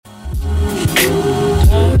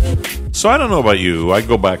So I don't know about you. I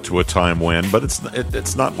go back to a time when, but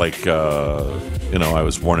it's not like I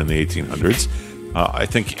was born in the 1800s. I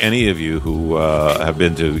think any of you who have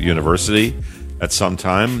been to university at some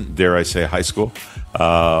time, dare I say high school,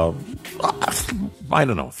 I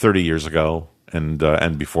don't know, 30 years ago and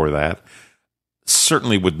before that,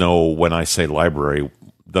 certainly would know when I say library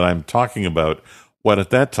that I'm talking about what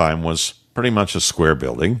at that time was pretty much a square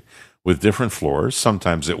building with different floors.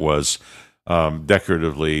 Sometimes it was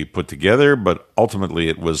decoratively put together, but ultimately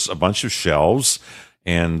it was a bunch of shelves,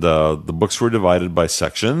 and the books were divided by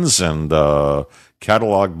sections and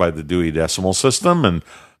cataloged by the Dewey Decimal System, and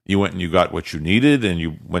you went and you got what you needed, and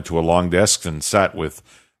you went to a long desk and sat with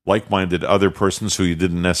like-minded other persons who you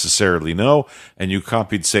didn't necessarily know, and you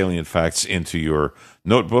copied salient facts into your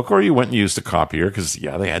notebook, or you went and used a copier, because,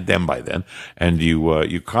 they had them by then, and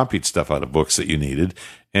you copied stuff out of books that you needed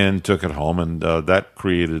and took it home, and that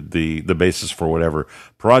created the basis for whatever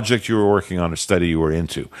project you were working on or study you were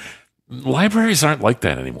into. Libraries aren't like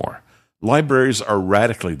that anymore. Libraries are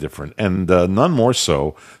radically different, and none more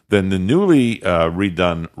so than the newly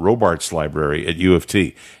redone Robarts Library at U of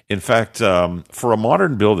T. In fact, for a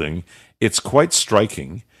modern building, it's quite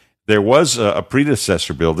striking. There was a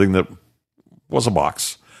predecessor building that was a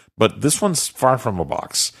box, but this one's far from a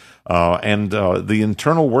box. And the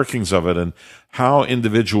internal workings of it and how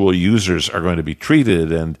individual users are going to be treated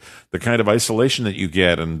and the kind of isolation that you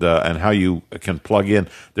get and how you can plug in.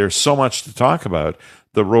 There's so much to talk about.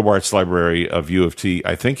 The Robarts Library of U of T,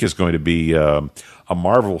 I think, is going to be a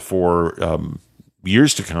marvel for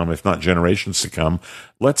years to come, if not generations to come.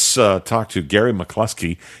 Let's talk to Gary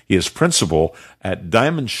McCluskey. He is principal at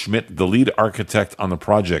Diamond Schmidt, the lead architect on the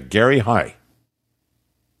project. Gary, hi.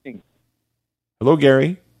 Hello,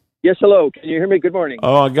 Gary. Yes, hello. Can you hear me? Good morning.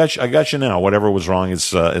 Oh, I got you now. Whatever was wrong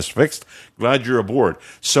is fixed. Glad you're aboard.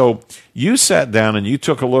 So you sat down and you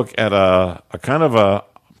took a look at a kind of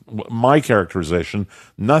my characterization,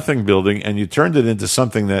 nothing building, and you turned it into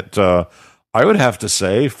something that I would have to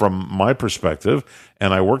say, from my perspective,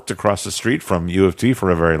 and I worked across the street from U of T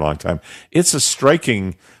for a very long time, it's a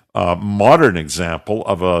striking modern example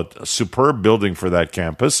of a superb building for that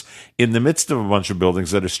campus in the midst of a bunch of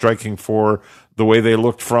buildings that are striking for the way they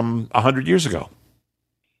looked from 100 years ago.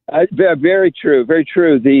 Very true, very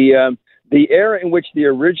true. The era in which the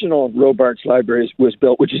original Robarts Library was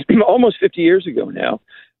built, which is almost 50 years ago now,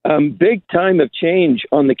 big time of change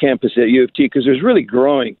on the campus at U of T, because there's really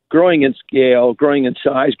growing in scale, growing in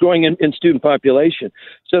size, growing in student population.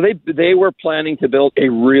 So they were planning to build a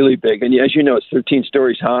really big, and as you know, it's 13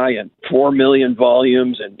 stories high and 4 million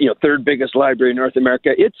volumes, and third biggest library in North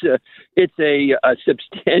America. It's a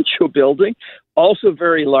substantial building, also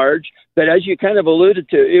very large. But as you kind of alluded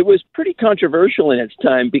to, it was pretty controversial in its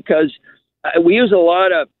time, because we use a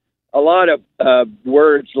lot of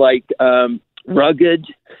words like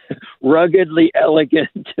ruggedly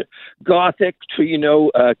elegant, Gothic,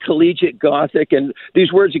 collegiate Gothic, and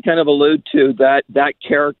these words you kind of allude to that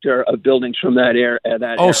character of buildings from that era.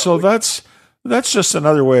 So that's just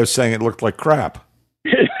another way of saying it looked like crap.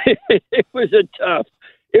 It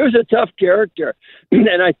was a tough character,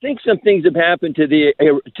 and I think some things have happened to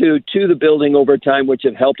the building over time which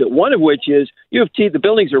have helped it. One of which is U of T. The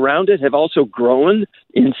buildings around it have also grown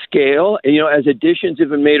in scale, as additions have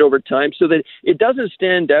been made over time, so that it doesn't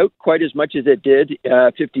stand out quite as much as it did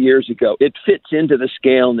 50 years ago. It fits into the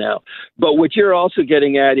scale now. But what you're also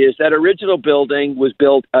getting at is that original building was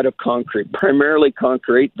built out of concrete, primarily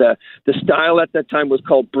concrete. The style at that time was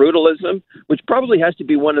called brutalism, which probably has to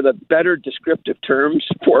be one of the better descriptive terms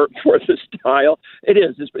for the style. It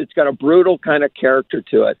is. It's got a brutal kind of character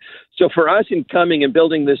to it. So for us in coming and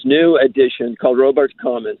building this new addition called Robarts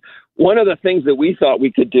Commons, one of the things that we thought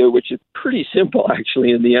we could do, which is pretty simple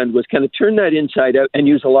actually in the end, was kind of turn that inside out and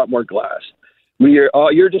use a lot more glass.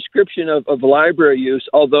 Your description of library use,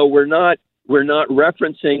 although we're not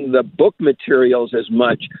referencing the book materials as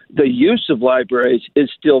much, the use of libraries is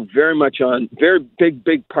still very much on very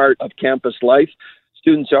big part of campus life.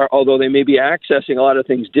 Students are, although they may be accessing a lot of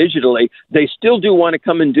things digitally, they still do want to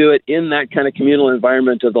come and do it in that kind of communal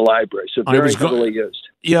environment of the library. So very heavily used.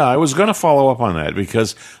 Yeah, I was going to follow up on that,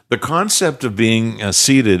 because the concept of being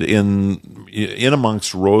seated in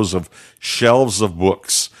amongst rows of shelves of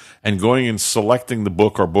books and going and selecting the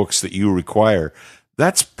book or books that you require,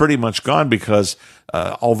 that's pretty much gone, because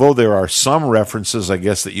although there are some references, I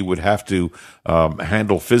guess, that you would have to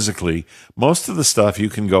handle physically, most of the stuff you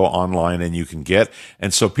can go online and you can get.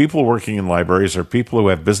 And so people working in libraries are people who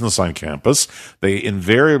have business on campus. They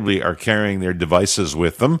invariably are carrying their devices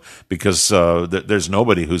with them because there's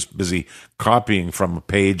nobody who's busy copying from a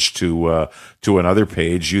page to another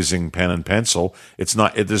page using pen and pencil.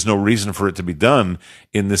 There's no reason for it to be done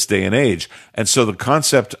in this day and age. And so the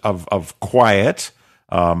concept of quiet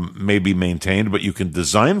may be maintained, but you can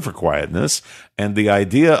design for quietness. And the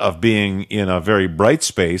idea of being in a very bright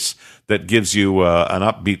space that gives you an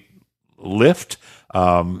upbeat lift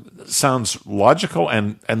sounds logical.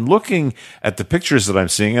 And looking at the pictures that I'm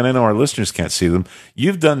seeing, and I know our listeners can't see them,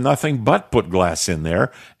 you've done nothing but put glass in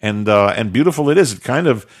there, and beautiful it is. It kind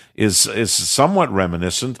of is somewhat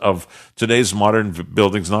reminiscent of today's modern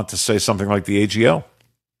buildings, not to say something like the AGL.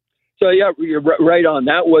 So yeah, you're right on.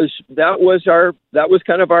 That was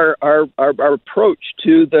kind of our approach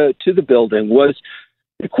to the building, was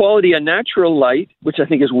the quality of natural light, which I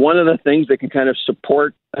think is one of the things that can kind of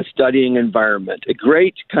support a studying environment. A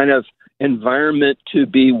great kind of environment to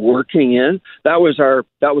be working in. That was our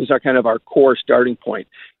kind of our core starting point.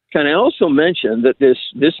 Can I also mention that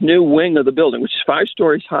this new wing of the building, which is 5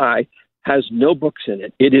 stories high, has no books in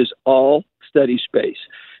it. It is all study space.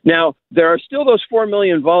 Now, there are still those 4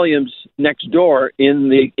 million volumes next door in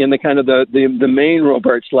the kind of the main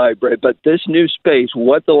Robarts library, but this new space,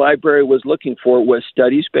 what the library was looking for was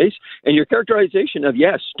study space. And your characterization of,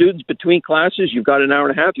 yes, students between classes, you've got an hour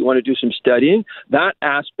and a half, you want to do some studying, that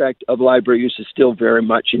aspect of library use is still very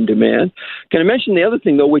much in demand. Can I mention the other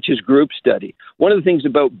thing, though, which is group study? One of the things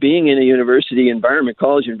about being in a university environment,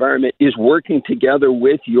 college environment, is working together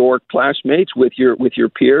with your classmates, with your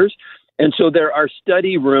peers. And so there are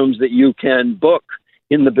study rooms that you can book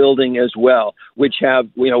in the building as well, which have,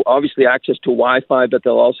 obviously access to Wi-Fi, but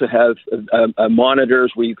they'll also have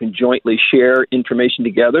monitors where you can jointly share information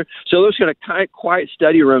together. So those kind of quiet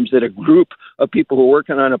study rooms that a group of people who are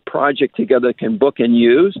working on a project together can book and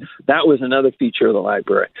use, that was another feature of the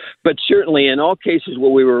library. But certainly in all cases,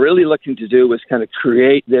 what we were really looking to do was kind of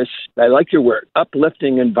create this, I like your word,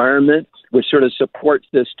 uplifting environment, which sort of supports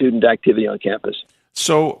the student activity on campus.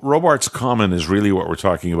 So Robarts Common is really what we're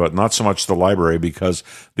talking about, not so much the library, because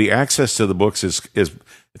the access to the books is it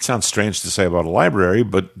sounds strange to say about a library,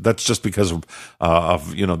 but that's just because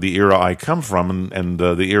of the era I come from and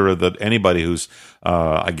the era that anybody who's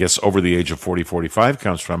I guess over the age of 40, 45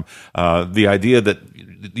 comes from. The idea that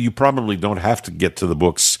you probably don't have to get to the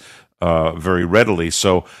books very readily.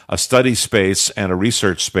 So a study space and a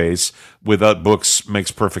research space without books makes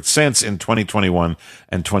perfect sense in 2021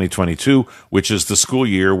 and 2022, which is the school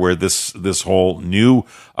year where this whole new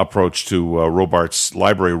approach to Robarts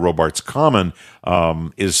Library, Robarts Common,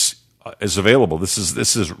 is available. This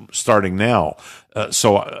is starting now.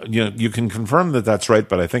 So you can confirm that that's right,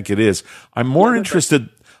 but I think it is. I'm more interested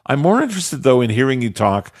though in hearing you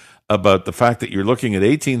talk about the fact that you're looking at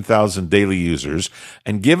 18,000 daily users,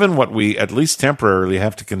 and given what we at least temporarily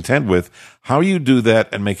have to contend with, how you do that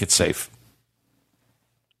and make it safe.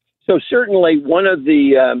 So certainly one of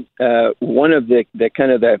the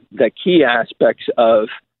kind of the key aspects of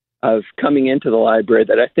coming into the library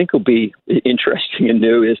that I think will be interesting and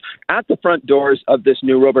new is at the front doors of this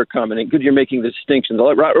new Robarts Common. And good, you're making the distinction. The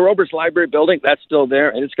Robarts Library building, that's still there,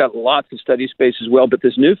 and it's got lots of study space as well. But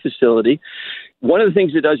this new facility, one of the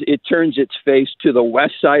things it does, it turns its face to the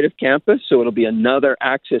west side of campus, so it'll be another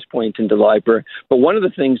access point into the library. But one of the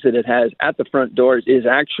things that it has at the front doors is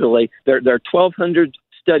actually there are 1,200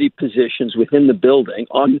 study positions within the building.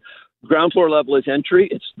 On ground floor level is entry.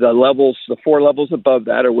 It's the 4 levels above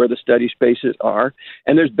that are where the study spaces are.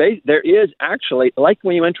 And there is actually, like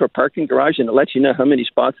when you enter a parking garage and it lets you know how many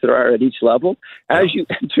spots there are at each level, as you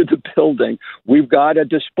enter the building, we've got a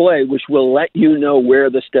display which will let you know where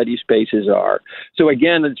the study spaces are. So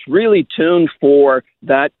again, it's really tuned for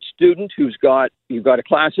that student you've got a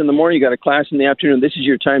class in the morning, you got a class in the afternoon. This is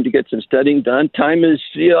your time to get some studying done. Time is,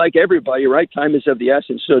 like everybody, right? Time is of the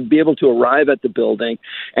essence. So to be able to arrive at the building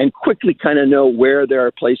and quickly kind of know where there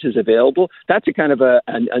are places available, that's a kind of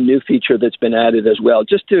a new feature that's been added as well,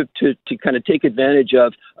 just to kind of take advantage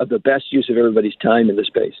of the best use of everybody's time in the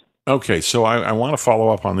space. Okay, so I want to follow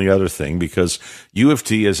up on the other thing, because U of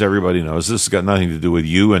T, as everybody knows, this has got nothing to do with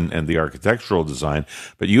you and the architectural design,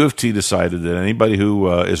 but U of T decided that anybody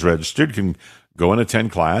who is registered can go and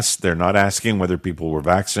attend class. They're not asking whether people were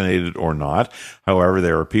vaccinated or not. However,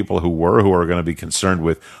 there are people who are going to be concerned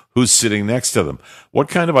with who's sitting next to them. What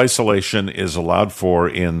kind of isolation is allowed for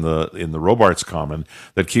in the Robarts Common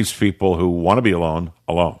that keeps people who want to be alone?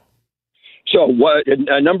 So what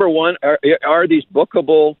number one, are these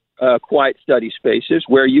bookable quiet study spaces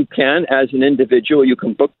where you can, as an individual, you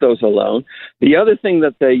can book those alone. The other thing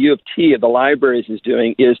that the U of T, the libraries, is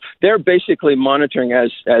doing is they're basically monitoring,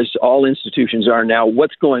 as all institutions are now,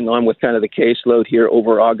 what's going on with kind of the caseload here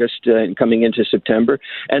over August and coming into September.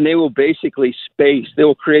 And they will basically they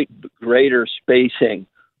will create greater spacing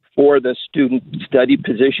for the student study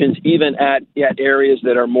positions, even at areas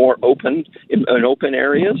that are more open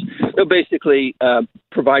areas. They'll basically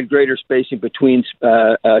provide greater spacing between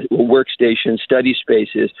workstation study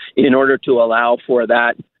spaces in order to allow for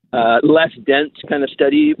that less dense kind of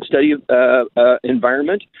study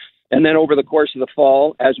environment. And then over the course of the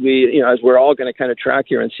fall, as we're all going to kind of track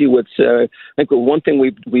here and see what's, I think one thing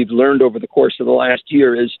we've learned over the course of the last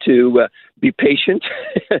year is to be patient,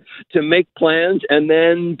 to make plans, and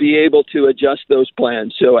then be able to adjust those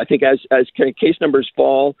plans. So I think as kind of case numbers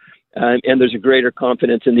fall, and there's a greater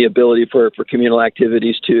confidence in the ability for communal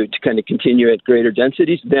activities to kind of continue at greater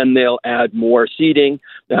densities, then they'll add more seating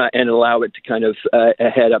and allow it to kind of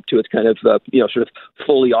head up to its kind of sort of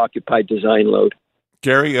fully occupied design load.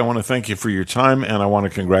 Gary, I want to thank you for your time, and I want to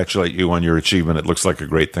congratulate you on your achievement. It looks like a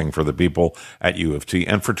great thing for the people at U of T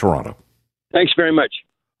and for Toronto. Thanks very much.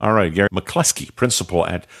 All right, Gary McCluskey, principal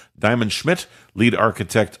at Diamond Schmidt, lead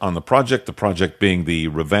architect on the project being the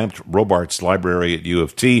revamped Robarts Library at U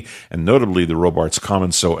of T, and notably the Robarts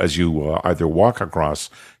Commons. So as you either walk across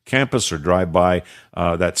campus or drive by,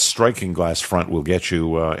 that striking glass front will get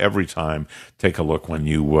you every time. Take a look when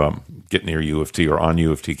you get near U of T or on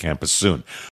U of T campus soon.